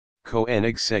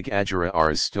Koenigsegg Agera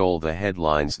RS stole the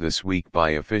headlines this week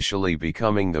by officially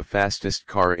becoming the fastest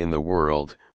car in the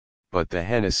world, but the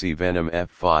Hennessy Venom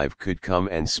F5 could come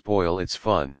and spoil its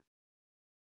fun.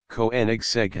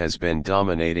 Koenigsegg has been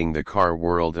dominating the car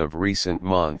world of recent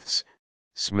months,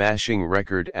 smashing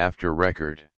record after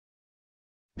record.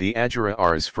 The Agera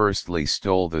RS firstly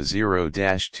stole the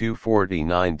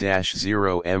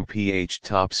 0-249-0 mph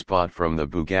top spot from the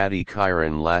Bugatti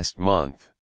Chiron last month.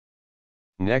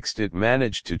 Next it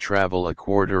managed to travel a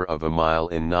quarter of a mile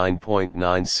in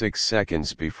 9.96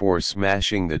 seconds before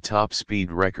smashing the top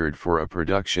speed record for a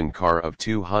production car of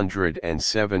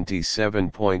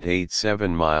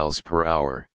 277.87 miles per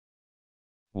hour.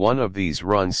 One of these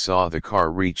runs saw the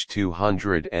car reach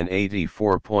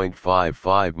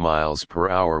 284.55 miles per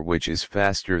hour, which is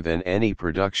faster than any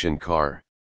production car.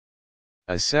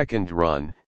 A second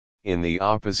run, in the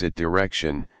opposite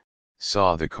direction,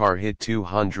 saw the car hit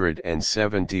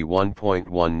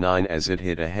 271.19 as it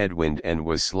hit a headwind and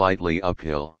was slightly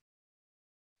uphill.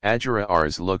 Agera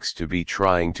RS looks to be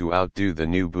trying to outdo the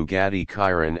new Bugatti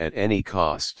Chiron at any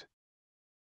cost.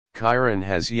 Chiron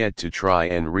has yet to try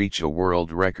and reach a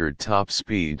world record top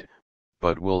speed,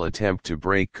 but will attempt to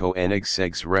break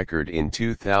Koenigsegg's record in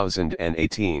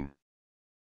 2018.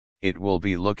 It will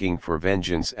be looking for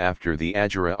vengeance after the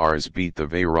Agera RS beat the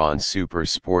Veyron Super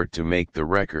Sport to make the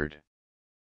record.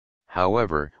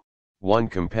 However, one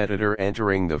competitor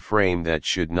entering the frame that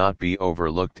should not be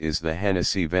overlooked is the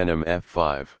Hennessy Venom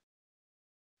F5.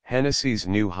 Hennessy's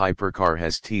new hypercar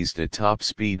has teased a top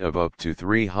speed of up to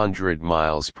 300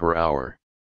 miles per hour.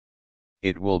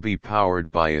 It will be powered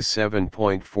by a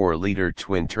 7.4-liter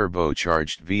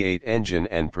twin-turbocharged V8 engine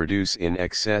and produce in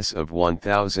excess of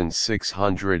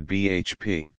 1,600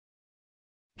 bhp.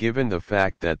 Given the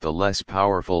fact that the less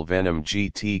powerful Venom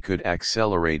GT could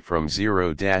accelerate from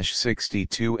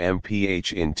 0-62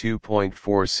 mph in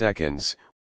 2.4 seconds,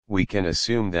 we can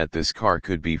assume that this car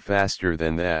could be faster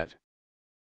than that.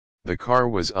 The car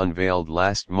was unveiled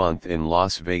last month in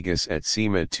Las Vegas at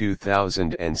SEMA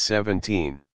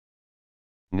 2017.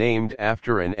 Named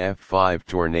after an F5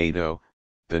 Tornado,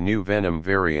 the new Venom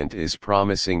variant is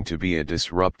promising to be a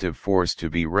disruptive force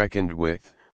to be reckoned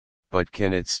with, but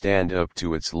can it stand up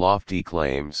to its lofty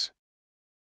claims?